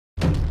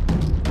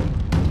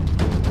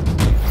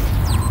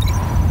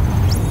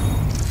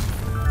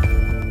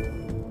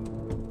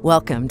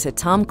Welcome to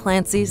Tom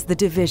Clancy's The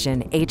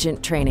Division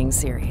Agent Training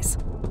Series.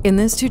 In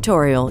this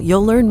tutorial,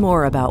 you'll learn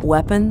more about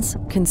weapons,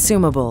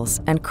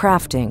 consumables, and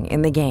crafting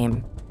in the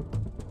game.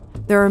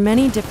 There are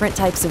many different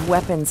types of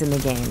weapons in the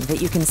game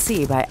that you can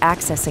see by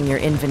accessing your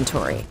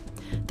inventory.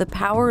 The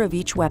power of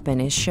each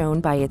weapon is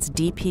shown by its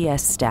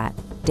DPS stat,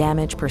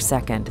 damage per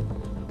second.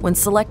 When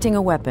selecting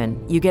a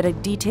weapon, you get a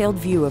detailed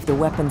view of the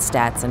weapon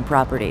stats and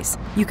properties.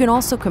 You can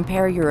also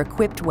compare your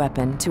equipped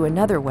weapon to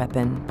another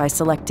weapon by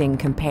selecting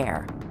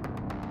Compare.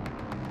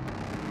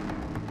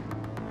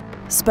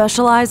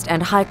 Specialized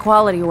and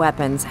high-quality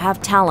weapons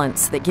have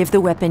talents that give the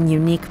weapon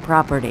unique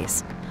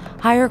properties.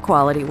 Higher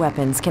quality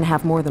weapons can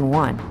have more than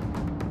one.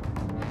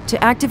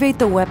 To activate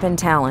the weapon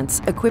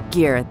talents, equip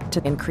gear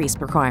to increase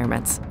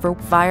requirements for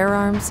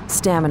firearms,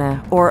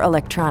 stamina, or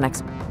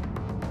electronics.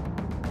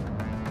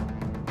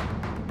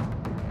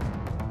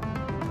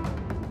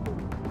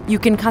 You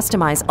can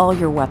customize all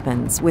your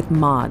weapons with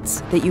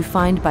mods that you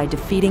find by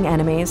defeating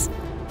enemies,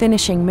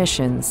 finishing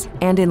missions,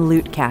 and in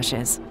loot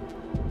caches.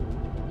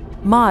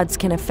 Mods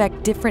can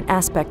affect different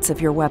aspects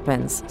of your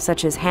weapons,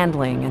 such as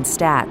handling and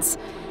stats,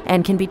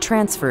 and can be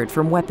transferred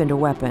from weapon to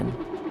weapon.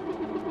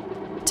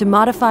 To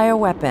modify a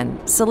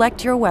weapon,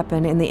 select your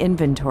weapon in the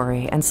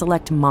inventory and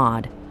select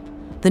Mod.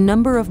 The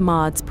number of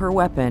mods per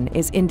weapon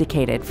is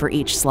indicated for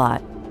each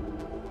slot.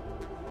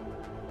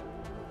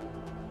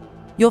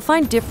 You'll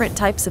find different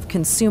types of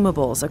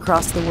consumables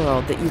across the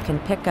world that you can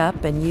pick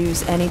up and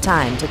use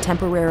anytime to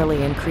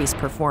temporarily increase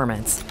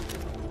performance.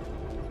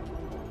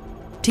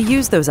 To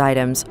use those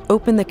items,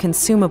 open the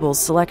Consumables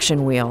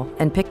selection wheel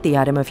and pick the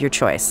item of your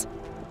choice.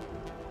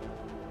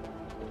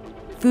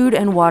 Food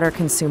and water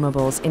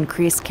consumables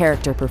increase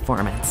character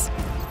performance.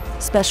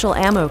 Special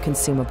ammo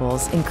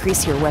consumables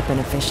increase your weapon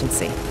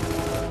efficiency.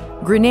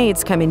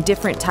 Grenades come in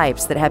different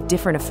types that have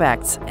different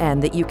effects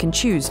and that you can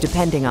choose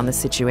depending on the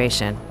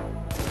situation.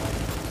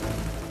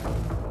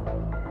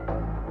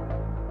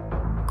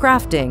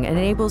 Crafting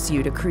enables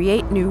you to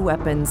create new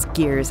weapons,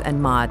 gears,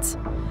 and mods.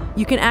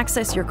 You can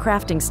access your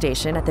crafting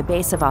station at the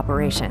base of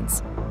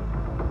operations.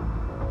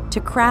 To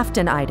craft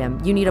an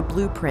item, you need a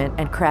blueprint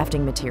and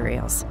crafting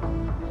materials.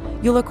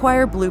 You'll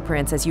acquire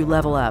blueprints as you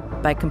level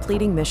up by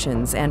completing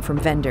missions and from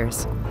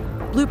vendors.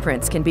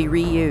 Blueprints can be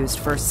reused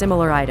for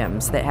similar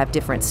items that have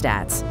different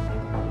stats.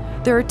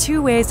 There are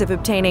two ways of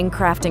obtaining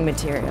crafting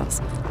materials,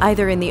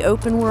 either in the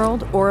open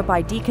world or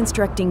by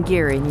deconstructing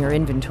gear in your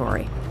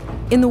inventory.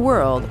 In the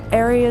world,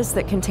 areas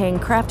that contain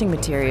crafting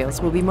materials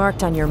will be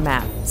marked on your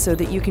map so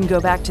that you can go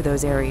back to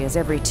those areas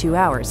every 2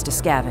 hours to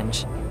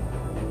scavenge.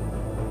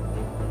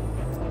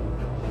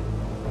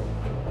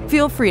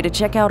 Feel free to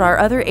check out our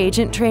other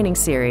agent training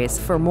series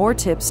for more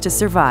tips to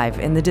survive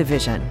in the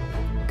Division.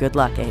 Good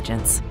luck,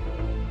 agents.